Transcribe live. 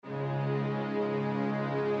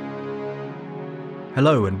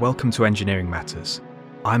Hello and welcome to Engineering Matters.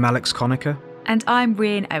 I'm Alex Conacher. And I'm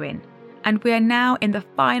Rhian Owen. And we are now in the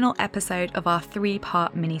final episode of our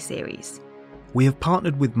 3-part mini-series. We have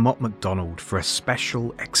partnered with Mott MacDonald for a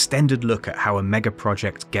special, extended look at how a mega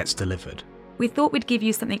project gets delivered. We thought we'd give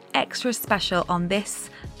you something extra special on this,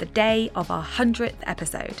 the day of our 100th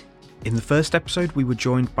episode. In the first episode, we were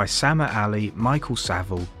joined by Sama Ali, Michael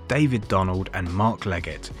Saville, David Donald and Mark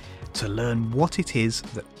Leggett to learn what it is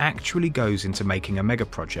that actually goes into making a mega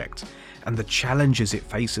project and the challenges it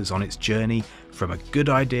faces on its journey from a good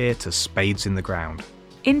idea to spades in the ground.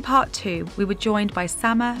 In part 2, we were joined by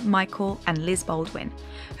Sama, Michael and Liz Baldwin,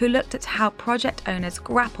 who looked at how project owners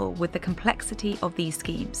grapple with the complexity of these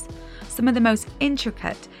schemes, some of the most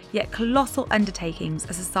intricate yet colossal undertakings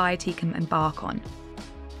a society can embark on,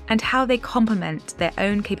 and how they complement their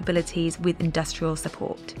own capabilities with industrial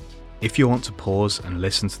support. If you want to pause and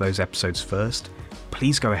listen to those episodes first,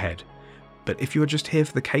 please go ahead. But if you are just here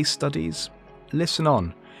for the case studies, listen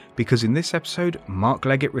on, because in this episode, Mark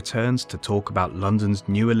Leggett returns to talk about London's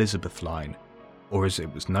New Elizabeth line, or as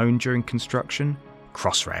it was known during construction,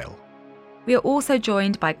 Crossrail. We are also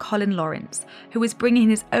joined by Colin Lawrence, who is bringing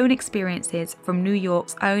his own experiences from New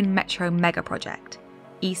York's own metro mega project,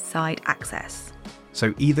 East Side Access.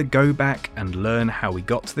 So either go back and learn how we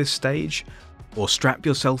got to this stage, or strap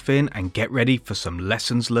yourself in and get ready for some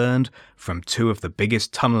lessons learned from two of the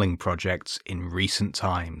biggest tunnelling projects in recent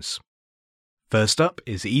times. First up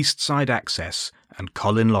is East Side Access and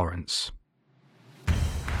Colin Lawrence.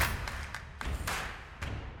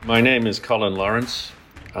 My name is Colin Lawrence.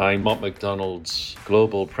 I'm Mott MacDonald's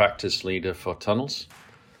global practice leader for tunnels,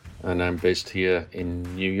 and I'm based here in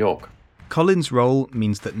New York. Colin's role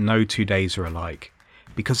means that no 2 days are alike,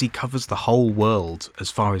 because he covers the whole world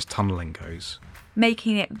as far as tunnelling goes.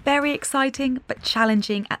 Making it very exciting but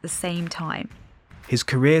challenging at the same time. His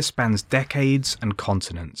career spans decades and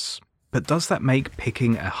continents, but does that make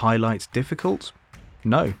picking a highlight difficult?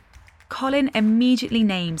 No. Colin immediately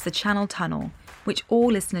names the Channel Tunnel, which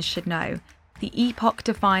all listeners should know, the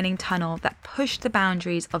epoch-defining tunnel that pushed the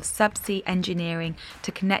boundaries of subsea engineering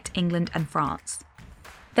to connect England and France.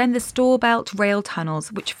 Then the Storebelt rail tunnels,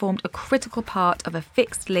 which formed a critical part of a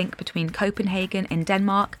fixed link between Copenhagen in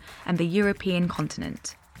Denmark and the European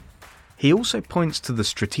continent. He also points to the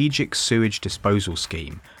Strategic Sewage Disposal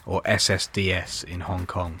Scheme, or SSDS, in Hong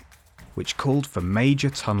Kong, which called for major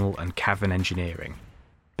tunnel and cavern engineering,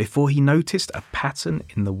 before he noticed a pattern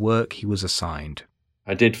in the work he was assigned.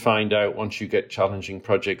 I did find out once you get challenging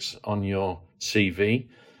projects on your CV,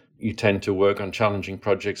 you tend to work on challenging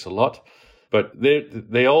projects a lot. But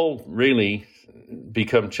they all really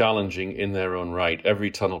become challenging in their own right.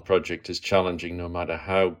 Every tunnel project is challenging no matter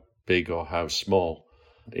how big or how small.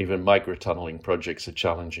 Even micro-tunneling projects are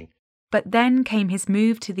challenging. But then came his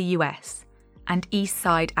move to the US and East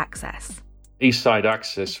Side Access. East Side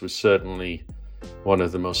Access was certainly one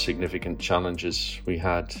of the most significant challenges we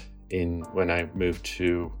had when I moved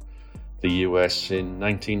to the US in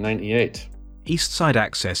 1998. East Side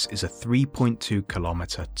Access is a 3.2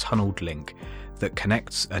 kilometre tunnelled link that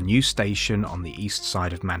connects a new station on the east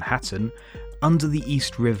side of Manhattan under the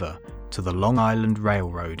East River to the Long Island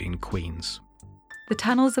Railroad in Queens. The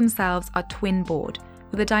tunnels themselves are twin-bored,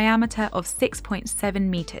 with a diameter of 6.7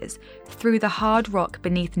 metres through the hard rock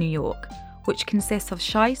beneath New York, which consists of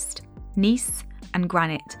schist, gneiss and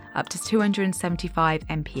granite up to 275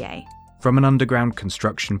 MPa. From an underground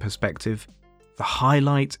construction perspective, the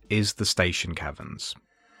highlight is the station caverns.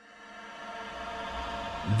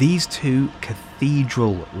 These two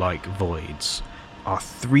cathedral-like voids are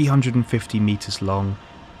 350 metres long,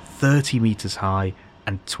 30 metres high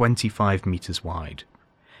and 25 metres wide.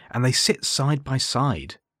 And they sit side by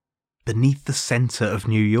side, beneath the centre of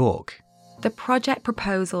New York. The project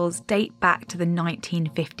proposals date back to the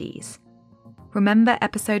 1950s. Remember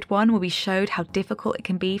episode 1 where we showed how difficult it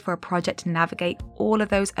can be for a project to navigate all of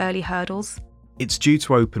those early hurdles? It's due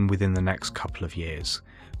to open within the next couple of years,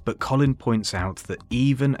 but Colin points out that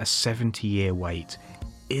even a 70-year wait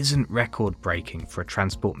isn't record-breaking for a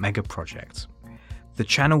transport mega project. The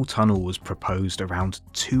Channel Tunnel was proposed around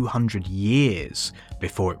 200 years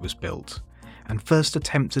before it was built, and first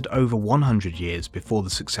attempted over 100 years before the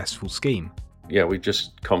successful scheme. Yeah, we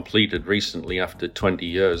just completed recently, after 20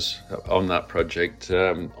 years on that project,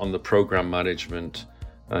 on the program management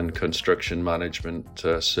and construction management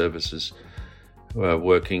services.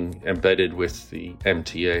 Working embedded with the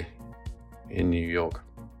MTA in New York.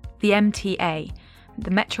 The MTA,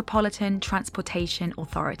 the Metropolitan Transportation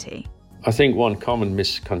Authority. I think one common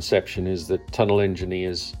misconception is that tunnel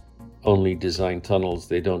engineers only design tunnels,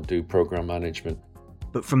 they don't do program management.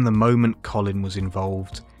 But from the moment Colin was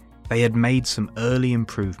involved, they had made some early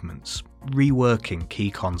improvements, reworking key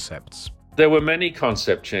concepts. There were many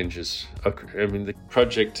concept changes. I mean, the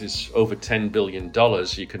project is over $10 billion.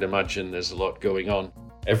 You can imagine there's a lot going on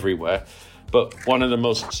everywhere. But one of the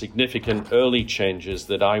most significant early changes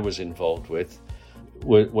that I was involved with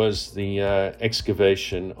was the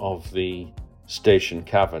excavation of the station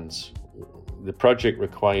caverns. The project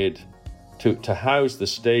required to house the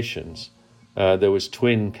stations, there was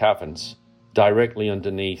twin caverns directly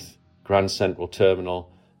underneath Grand Central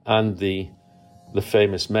Terminal and the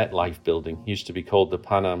famous MetLife building. It used to be called the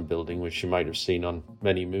Pan Am building, which you might have seen on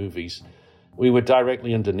many movies. We were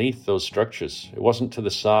directly underneath those structures. It wasn't to the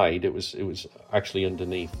side, it was actually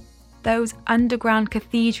underneath. Those underground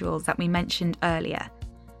cathedrals that we mentioned earlier.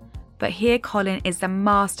 But here Colin is the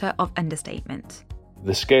master of understatement.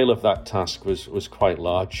 The scale of that task was quite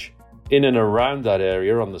large. In and around that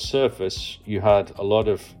area on the surface, you had a lot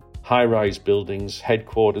of high-rise buildings,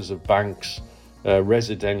 headquarters of banks,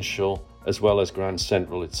 residential, as well as Grand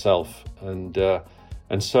Central itself. And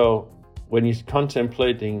so when you're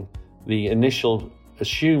contemplating the initial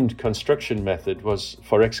assumed construction method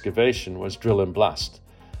for excavation was drill and blast.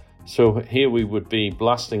 So here we would be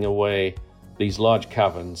blasting away these large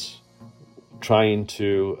caverns, trying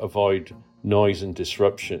to avoid noise and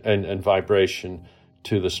disruption and vibration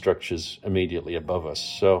to the structures immediately above us.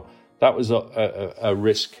 So that was a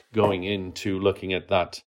risk going into looking at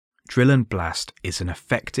that. Drill and blast is an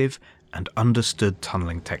effective and understood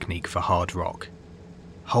tunnelling technique for hard rock.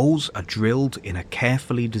 Holes are drilled in a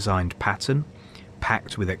carefully designed pattern,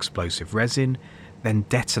 packed with explosive resin, then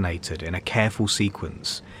detonated in a careful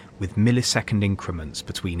sequence with millisecond increments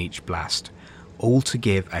between each blast, all to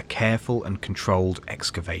give a careful and controlled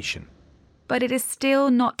excavation. But it is still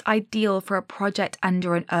not ideal for a project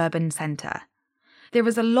under an urban centre. There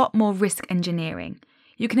is a lot more risk engineering.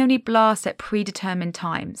 You can only blast at predetermined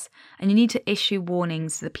times, and you need to issue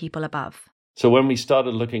warnings to the people above. So when we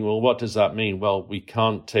started looking, well, what does that mean? Well, we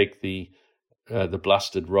can't take the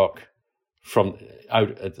blasted rock from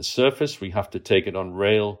out at the surface. We have to take it on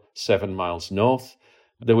rail 7 miles north.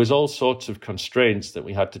 There was all sorts of constraints that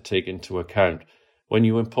we had to take into account. When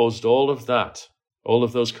you imposed all of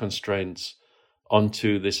those constraints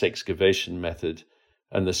onto this excavation method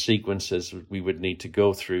and the sequences we would need to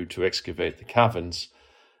go through to excavate the caverns,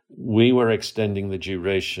 we were extending the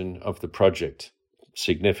duration of the project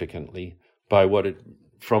significantly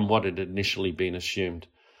from what had initially been assumed.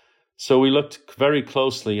 So we looked very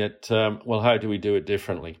closely at, how do we do it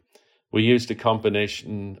differently? We used a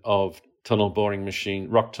combination of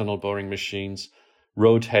rock tunnel boring machines,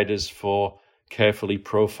 road headers for carefully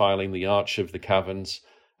profiling the arch of the caverns,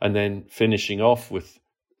 and then finishing off with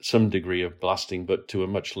some degree of blasting, but to a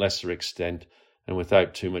much lesser extent and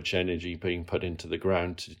without too much energy being put into the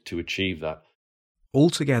ground to achieve that.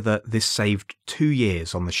 Altogether, this saved 2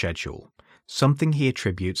 years on the schedule, something he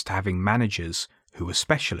attributes to having managers who were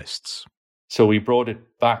specialists. So we brought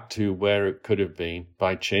it back to where it could have been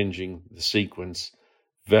by changing the sequence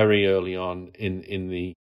very early on in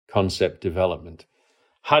the concept development.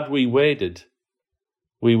 Had we waited,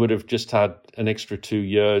 we would have just had an extra 2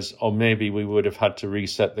 years, or maybe we would have had to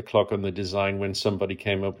reset the clock on the design when somebody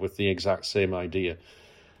came up with the exact same idea.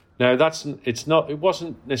 Now, it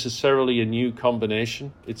wasn't necessarily a new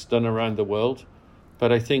combination. It's done around the world.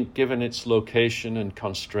 But I think given its location and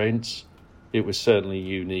constraints, it was certainly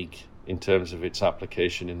unique in terms of its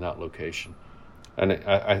application in that location. And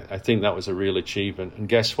I think that was a real achievement. And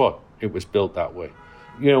guess what? It was built that way.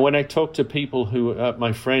 You know, when I talk to people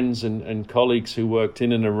my friends and colleagues who worked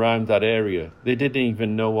in and around that area, they didn't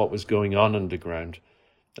even know what was going on underground.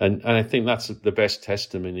 And I think that's the best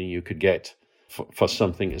testimony you could get for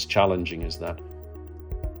something as challenging as that.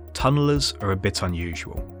 Tunnellers are a bit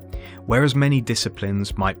unusual. Whereas many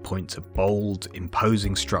disciplines might point to bold,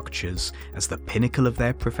 imposing structures as the pinnacle of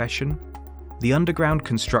their profession, the underground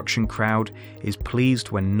construction crowd is pleased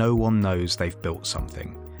when no one knows they've built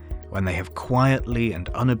something, when they have quietly and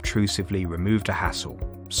unobtrusively removed a hassle,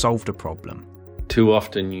 solved a problem. Too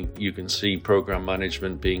often you can see program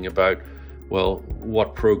management being about, well,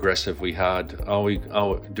 what progress have we had?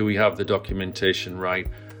 Do we have the documentation right?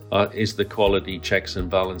 Is the quality checks and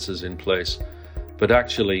balances in place? But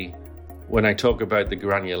actually, when I talk about the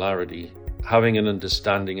granularity, having an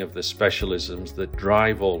understanding of the specialisms that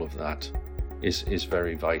drive all of that is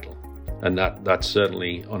very vital. And that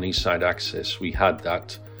certainly on Eastside Access, we had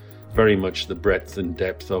that very much the breadth and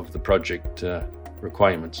depth of the project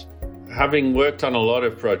requirements. Having worked on a lot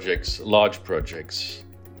of projects, large projects,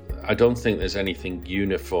 I don't think there's anything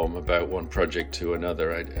uniform about one project to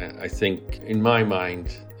another. I think, in my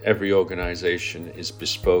mind, every organization is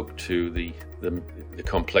bespoke to the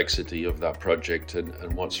complexity of that project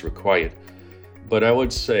and what's required. But I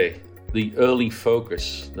would say the early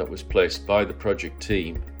focus that was placed by the project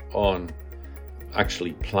team on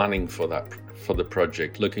actually planning for the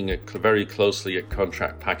project, looking at very closely at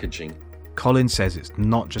contract packaging. Colin says it's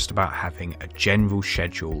not just about having a general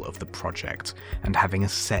schedule of the project and having a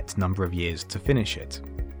set number of years to finish it.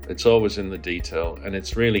 It's always in the detail, and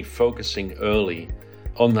it's really focusing early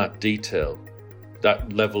on that detail,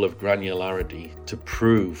 that level of granularity to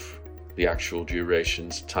prove the actual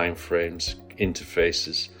durations, timeframes,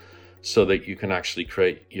 interfaces, so that you can actually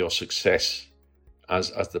create your success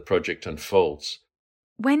as the project unfolds.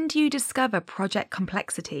 When do you discover project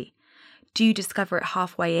complexity? Do you discover it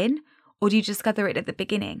halfway in, or do you discover it at the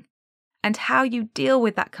beginning? And how you deal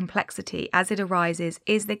with that complexity as it arises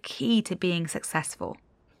is the key to being successful.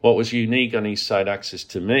 What was unique on East Side Access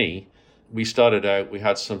to me, we started out, we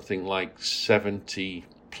had something like 70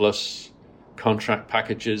 plus contract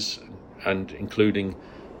packages, and including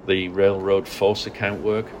the railroad force account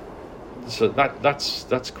work. So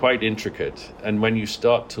that's quite intricate. And when you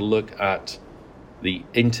start to look at the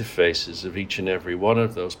interfaces of each and every one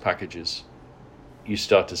of those packages, you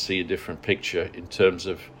start to see a different picture in terms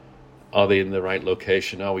of, are they in the right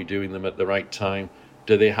location? Are we doing them at the right time?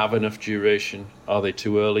 Do they have enough duration? Are they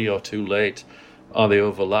too early or too late? Are they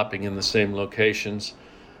overlapping in the same locations?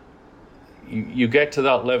 You get to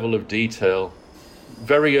that level of detail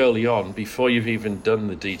very early on before you've even done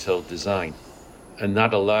the detailed design. And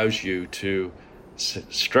that allows you to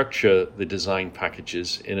structure the design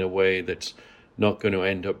packages in a way that's not going to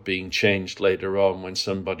end up being changed later on when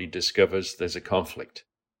somebody discovers there's a conflict.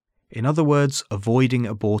 In other words, avoiding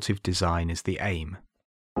abortive design is the aim.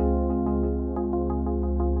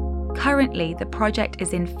 Currently, the project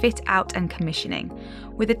is in fit out and commissioning,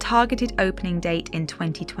 with a targeted opening date in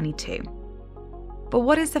 2022. But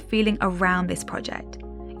what is the feeling around this project?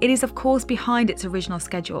 It is of course behind its original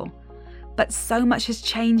schedule, but so much has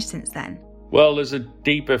changed since then. Well, there's a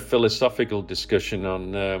deeper philosophical discussion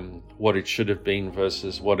on what it should have been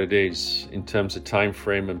versus what it is in terms of time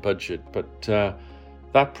frame and budget. But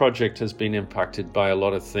that project has been impacted by a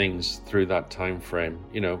lot of things through that time frame.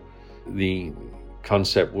 You know, the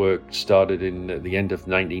concept work started in the end of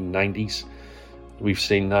 1990s. We've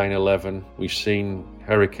seen 9/11. We've seen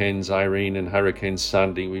Hurricanes Irene and Hurricane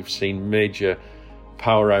Sandy. We've seen major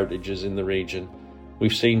power outages in the region.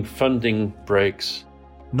 We've seen funding breaks.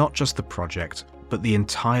 Not just the project, but the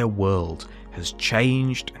entire world has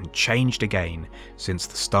changed and changed again since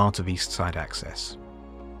the start of East Side Access.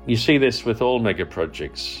 You see this with all mega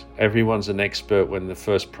projects. Everyone's an expert when the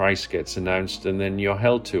first price gets announced, and then you're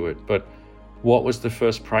held to it. But what was the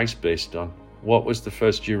first price based on? What was the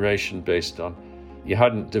first duration based on? You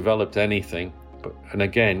hadn't developed anything. And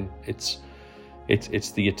again, it's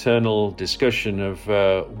the eternal discussion of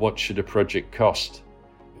what should a project cost?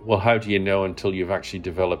 Well, how do you know until you've actually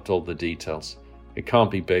developed all the details? It can't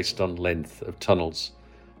be based on length of tunnels.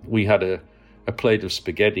 We had a plate of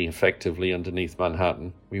spaghetti effectively underneath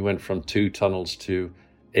Manhattan. We went from 2 tunnels to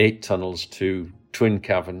 8 tunnels to twin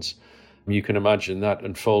caverns. You can imagine that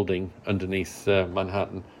unfolding underneath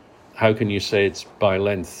Manhattan. How can you say it's by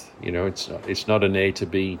length? You know, it's not an A to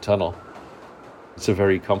B tunnel. It's a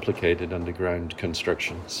very complicated underground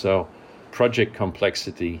construction. So project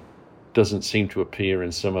complexity doesn't seem to appear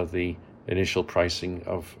in some of the initial pricing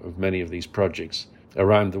of many of these projects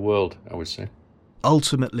around the world, I would say.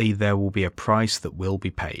 Ultimately, there will be a price that will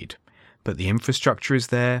be paid, but the infrastructure is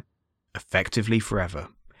there, effectively forever,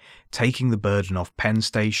 taking the burden off Penn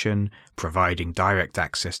Station, providing direct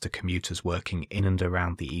access to commuters working in and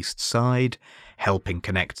around the East Side, helping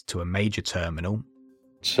connect to a major terminal.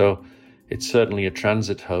 So it's certainly a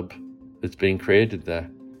transit hub that's being created there,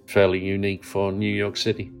 fairly unique for New York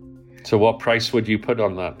City. So what price would you put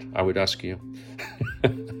on that, I would ask you?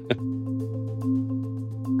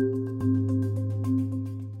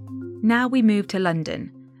 Now we move to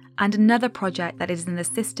London, and another project that is in the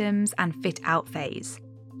systems and fit-out phase.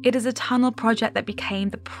 It is a tunnel project that became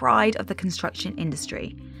the pride of the construction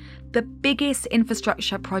industry, the biggest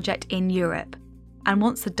infrastructure project in Europe, and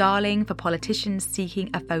once a darling for politicians seeking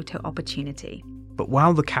a photo opportunity. But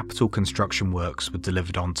while the capital construction works were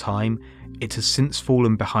delivered on time, it has since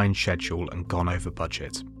fallen behind schedule and gone over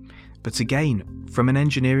budget. But again, from an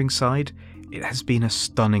engineering side, it has been a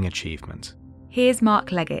stunning achievement. Here's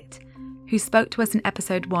Mark Leggett, who spoke to us in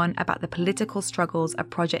episode 1 about the political struggles a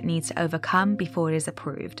project needs to overcome before it is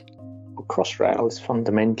approved. Crossrail is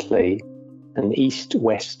fundamentally an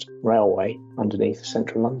east-west railway underneath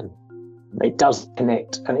central London. It does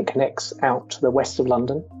connect, and it connects out to the west of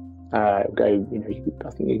London, I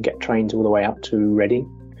think you can get trains all the way up to Reading.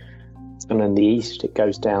 And in the east, it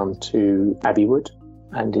goes down to Abbeywood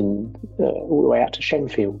and all the way out to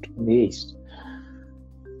Shenfield in the east.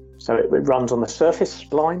 So it runs on the surface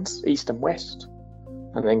lines, east and west,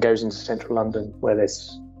 and then goes into central London where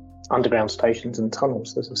there's underground stations and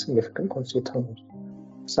tunnels. There's a significant quantity of tunnels.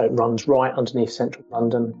 So it runs right underneath central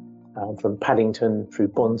London, from Paddington through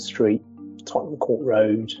Bond Street, Tottenham Court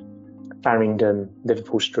Road, Farringdon,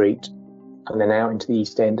 Liverpool Street, and then out into the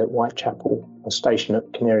East End at Whitechapel, a station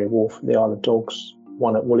at Canary Wharf for the Isle of Dogs,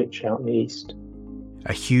 one at Woolwich out in the east.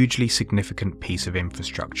 A hugely significant piece of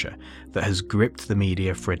infrastructure that has gripped the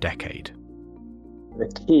media for a decade. The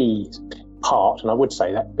key part, and I would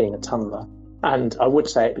say that being a tunneler, and I would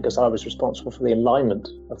say it because I was responsible for the alignment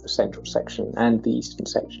of the central section and the eastern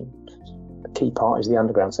section. The key part is the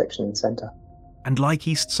underground section in the centre. And like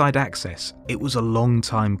East Side Access, it was a long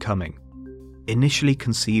time coming. Initially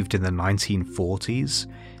conceived in the 1940s,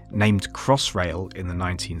 named Crossrail in the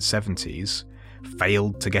 1970s,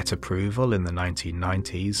 failed to get approval in the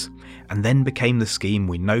 1990s, and then became the scheme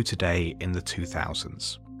we know today in the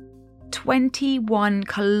 2000s. 21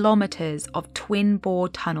 kilometres of twin-bore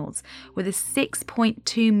tunnels with a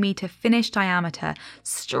 6.2 metre finished diameter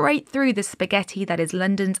straight through the spaghetti that is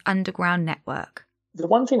London's underground network. The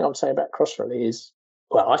one thing I would say about Crossrail is,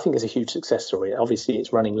 well, I think it's a huge success story. Obviously,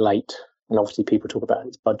 it's running late, and obviously people talk about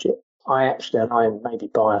its budget. I may be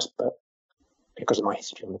biased, but because of my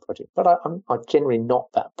history on the project, but I'm generally not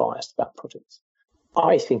that biased about projects.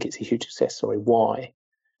 I think it's a huge success story. Why?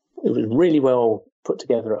 It was really well put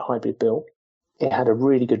together at Hybrid Bill. It had a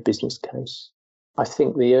really good business case. I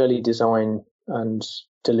think the early design and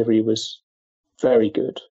delivery was very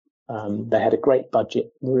good. They had a great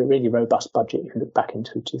budget, a really robust budget. If you look back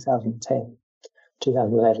into 2010,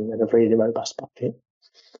 2011, they had a really robust budget.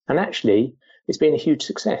 And actually, it's been a huge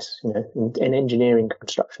success, in engineering,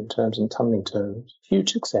 construction terms and tunnelling terms.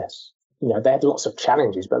 Huge success. They had lots of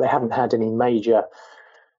challenges, but they haven't had any major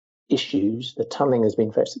issues. The tunnelling has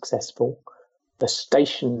been very successful. The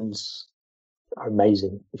stations are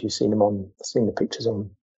amazing. If you've seen the pictures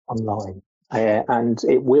online. And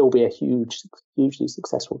it will be a hugely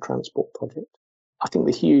successful transport project. I think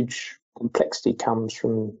the huge complexity comes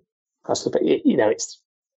from, it's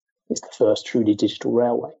the first truly digital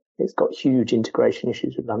railway. It's got huge integration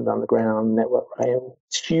issues with London Underground, Network Rail.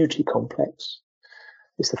 It's hugely complex.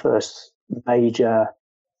 It's the first major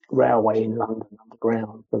railway in London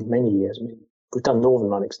Underground for many years. I mean, we've done Northern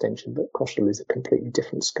Line extension, but Crossrail is a completely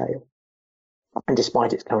different scale. And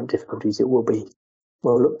despite its current difficulties, we'll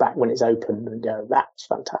look back when it's open and go, that's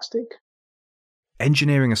fantastic.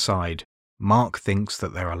 Engineering aside, Mark thinks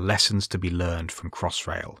that there are lessons to be learned from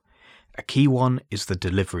Crossrail. A key one is the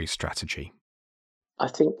delivery strategy. I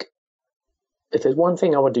think if there's one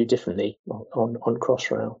thing I would do differently on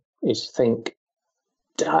Crossrail is think,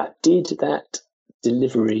 did that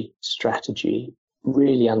delivery strategy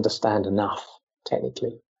really understand enough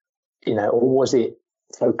technically? Or was it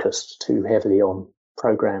focused too heavily on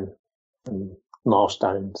programme and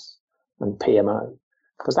milestones and PMO?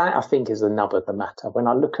 Because that, I think, is the nub of the matter. When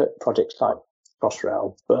I look at projects like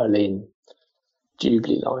Crossrail, Berlin,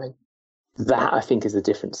 Jubilee Line, that, I think, is the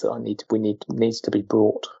difference that needs to be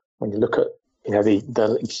brought. When you look at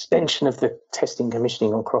the extension of the testing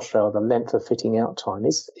commissioning on Crossrail, the length of fitting out time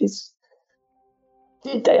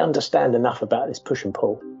did they understand enough about this push and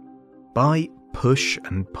pull? By push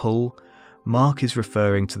and pull, Mark is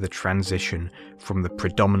referring to the transition from the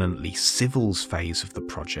predominantly civils phase of the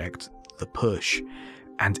project, the push,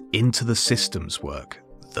 and into the systems work,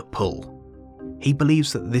 the pull. He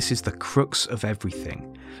believes that this is the crux of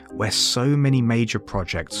everything, where so many major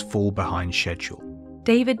projects fall behind schedule.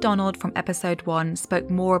 David Donald from episode 1 spoke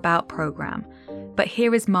more about programme, but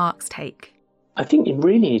here is Mark's take. I think you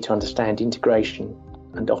really need to understand integration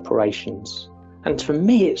and operations. And for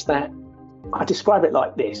me, it's that I describe it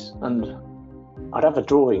like this, and I'd have a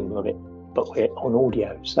drawing of it, but we're on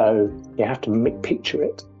audio, so you have to picture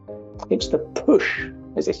it. It's the push.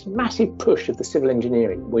 There's this massive push of the civil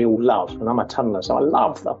engineering we all love, and I'm a tunneler, so I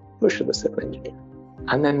love the push of the civil engineering.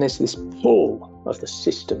 And then there's this pull of the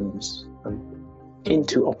systems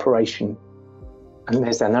into operation, and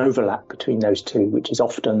there's an overlap between those two, which is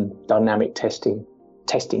often dynamic testing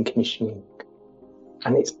commissioning.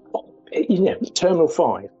 And it's, Terminal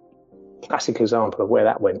 5, classic example of where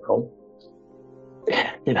that went wrong.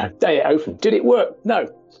 Day it opened. Did it work? No.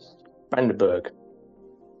 Brandenburg.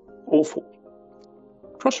 Awful.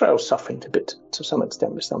 Crossrail's suffering to some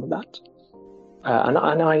extent with some of that.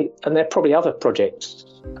 And there are probably other projects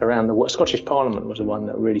around the world. Scottish Parliament was the one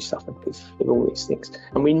that really suffered with all these things.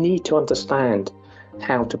 And we need to understand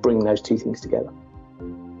how to bring those two things together.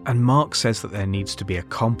 And Mark says that there needs to be a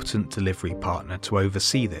competent delivery partner to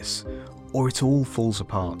oversee this, or it all falls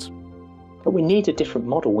apart. But we need a different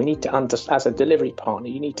model. We need to as a delivery partner,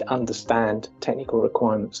 you need to understand technical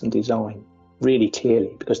requirements and design really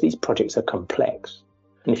clearly, because these projects are complex.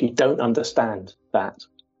 And if you don't understand that,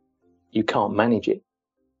 you can't manage it.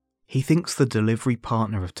 He thinks the delivery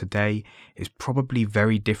partner of today is probably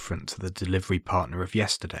very different to the delivery partner of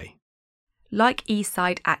yesterday. Like East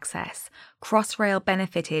Side Access, Crossrail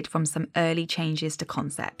benefited from some early changes to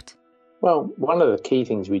concept. Well, one of the key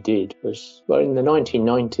things we did was, well, in the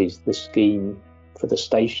 1990s, the scheme for the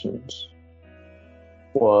stations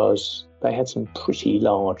was they had some pretty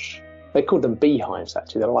large, they called them beehives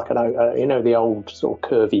actually. They're like, the old sort of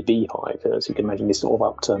curvy beehive, as you can imagine, this sort of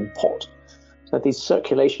upturned pot. So these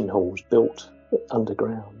circulation halls built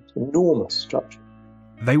underground, enormous structure.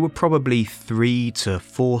 They were probably 3 to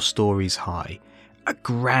 4 stories high, a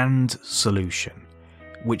grand solution,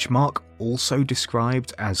 which Mark also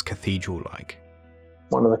described as cathedral-like.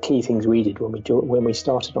 One of the key things we did when we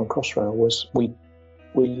started on Crossrail was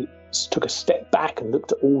we took a step back and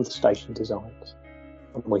looked at all the station designs.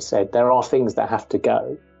 And we said, there are things that have to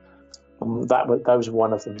go. And those were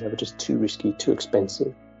one of them. They were just too risky, too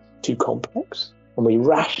expensive, too complex. And we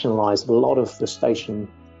rationalised a lot of the station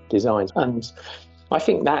designs. And I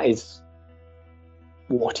think that is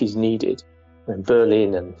what is needed. And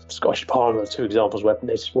Berlin and Scottish Parliament are two examples where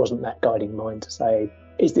there just wasn't that guiding mind to say,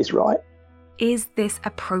 is this right? Is this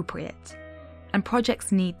appropriate? And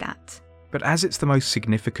projects need that. But as it's the most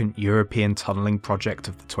significant European tunnelling project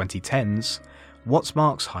of the 2010s, what's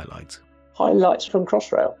Mark's highlight? Highlights from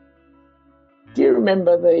Crossrail. Do you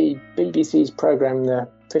remember the BBC's programme, the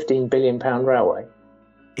 £15 billion railway?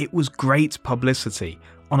 It was great publicity,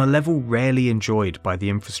 on a level rarely enjoyed by the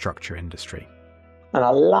infrastructure industry. And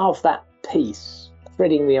I love that piece,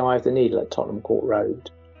 Threading the Eye of the Needle at Tottenham Court Road.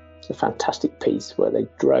 It's a fantastic piece where they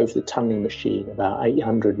drove the tunnelling machine about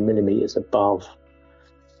 800 millimetres above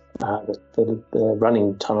the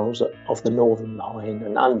running tunnels of the Northern Line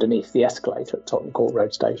and underneath the escalator at Tottenham Court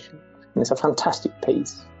Road Station. And it's a fantastic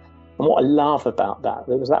piece. And what I love about that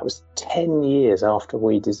was 10 years after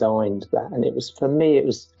we designed that. And it was, for me,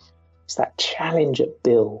 it's that challenge at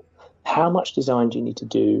Bill. How much design do you need to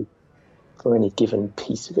do for any given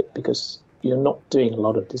piece of it? Because you're not doing a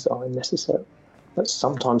lot of design necessarily, but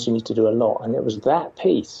sometimes you need to do a lot. And it was that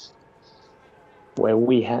piece where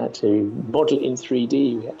we had to model it in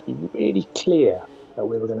 3D. We had to be really clear that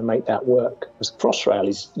we were going to make that work. Because Crossrail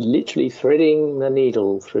is literally threading the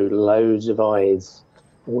needle through loads of eyes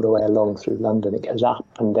all the way along through London. It goes up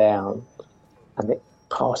and down, and it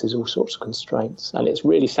passes all sorts of constraints. And it's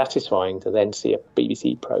really satisfying to then see a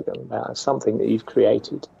BBC programme about something that you've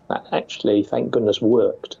created that actually, thank goodness,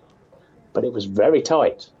 worked. But it was very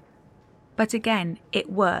tight. But again,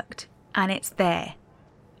 it worked, and it's there.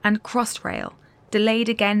 And Crossrail, delayed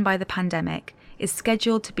again by the pandemic, is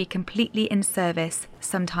scheduled to be completely in service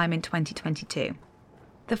sometime in 2022.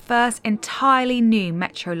 The first entirely new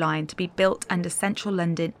metro line to be built under central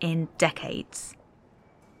London in decades.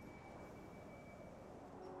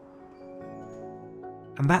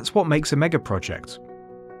 And that's what makes a mega project.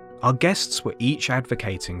 Our guests were each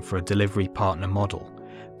advocating for a delivery partner model,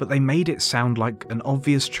 but they made it sound like an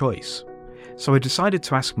obvious choice. So I decided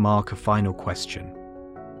to ask Mark a final question.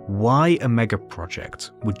 Why a mega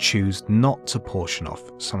project would choose not to portion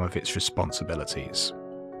off some of its responsibilities?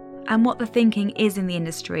 And what the thinking is in the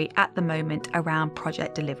industry at the moment around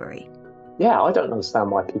project delivery. Yeah, I don't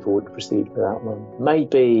understand why people would proceed without one.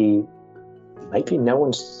 Maybe no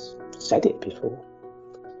one's said it before.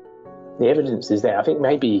 The evidence is there. I think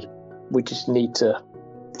maybe we just need to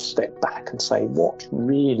step back and say what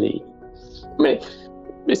really... I mean,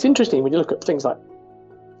 it's interesting when you look at things like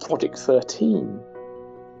Project 13,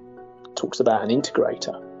 talks about an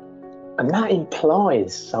integrator. And that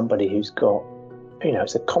implies somebody who's got,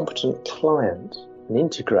 it's a competent client, an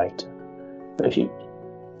integrator. But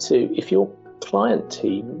if your client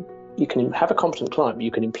team, you can have a competent client, but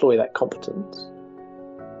you can employ that competence.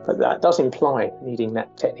 But that does imply needing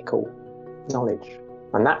that technical knowledge.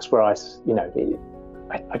 And that's where I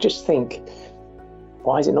just think,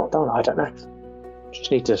 why is it not done? I don't know.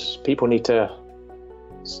 People need to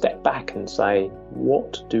step back and say,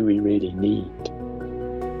 what do we really need?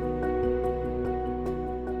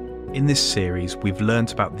 In this series, we've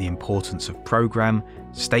learnt about the importance of programme,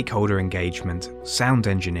 stakeholder engagement, sound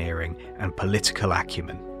engineering, and political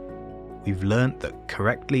acumen. We've learnt that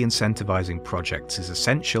correctly incentivising projects is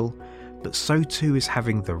essential, but so too is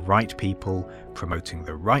having the right people promoting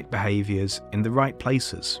the right behaviours in the right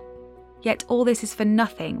places. Yet all this is for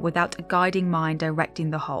nothing without a guiding mind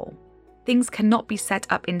directing the whole. Things cannot be set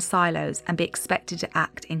up in silos and be expected to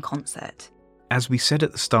act in concert. As we said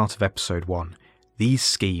at the start of episode 1, these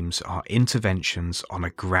schemes are interventions on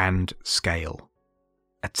a grand scale.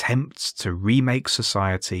 Attempts to remake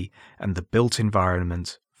society and the built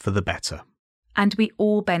environment for the better. And we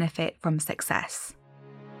all benefit from success.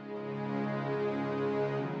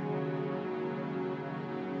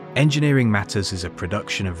 Engineering Matters is a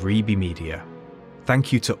production of Reby Media.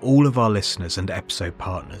 Thank you to all of our listeners and episode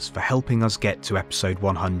partners for helping us get to episode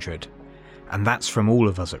 100. And that's from all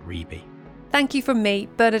of us at Reby. Thank you from me,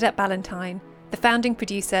 Bernadette Ballantyne, the founding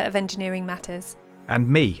producer of Engineering Matters. And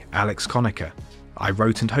me, Alex Conacher. I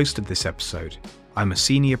wrote and hosted this episode. I'm a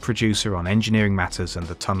senior producer on Engineering Matters and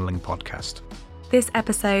the Tunnelling Podcast. This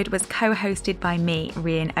episode was co-hosted by me,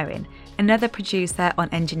 Rhian Owen, another producer on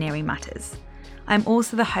Engineering Matters. I'm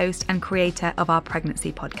also the host and creator of our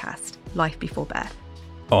pregnancy podcast, Life Before Birth.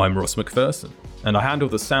 I'm Ross McPherson, and I handle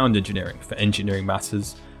the sound engineering for Engineering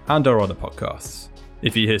Matters and our other podcasts.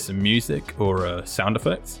 If you hear some music or sound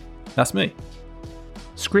effects, that's me.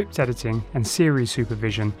 Script editing and series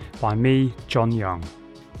supervision by me, John Young.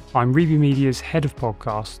 I'm Reby Media's head of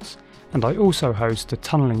podcasts, and I also host the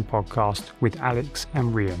Tunnelling Podcast with Alex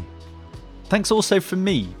and Rhian. Thanks also from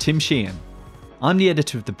me, Tim Sheehan. I'm the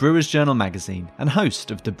editor of the Brewers Journal magazine and host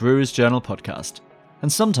of the Brewers Journal podcast,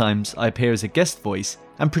 and sometimes I appear as a guest voice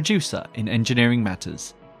and producer in Engineering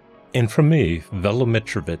Matters. And from me, Velo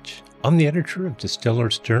Mitrovic, I'm the editor of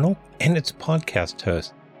Distillers Journal and its podcast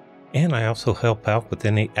host, and I also help out with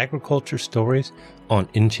any agriculture stories on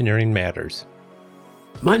Engineering Matters.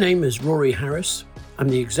 My name is Rory Harris. I'm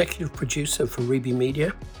the executive producer for Reby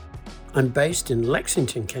Media. I'm based in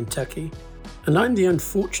Lexington, Kentucky, and I'm the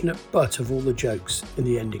unfortunate butt of all the jokes in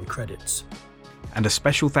the ending credits. And a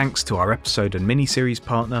special thanks to our episode and mini-series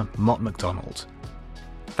partner, Mott MacDonald.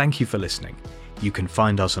 Thank you for listening. You can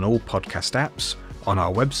find us on all podcast apps, on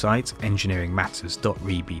our website,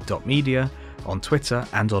 engineeringmatters.reby.media, on Twitter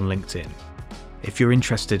and on LinkedIn. If you're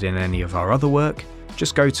interested in any of our other work,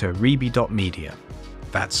 just go to reby.media.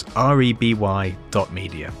 That's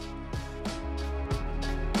reby.media.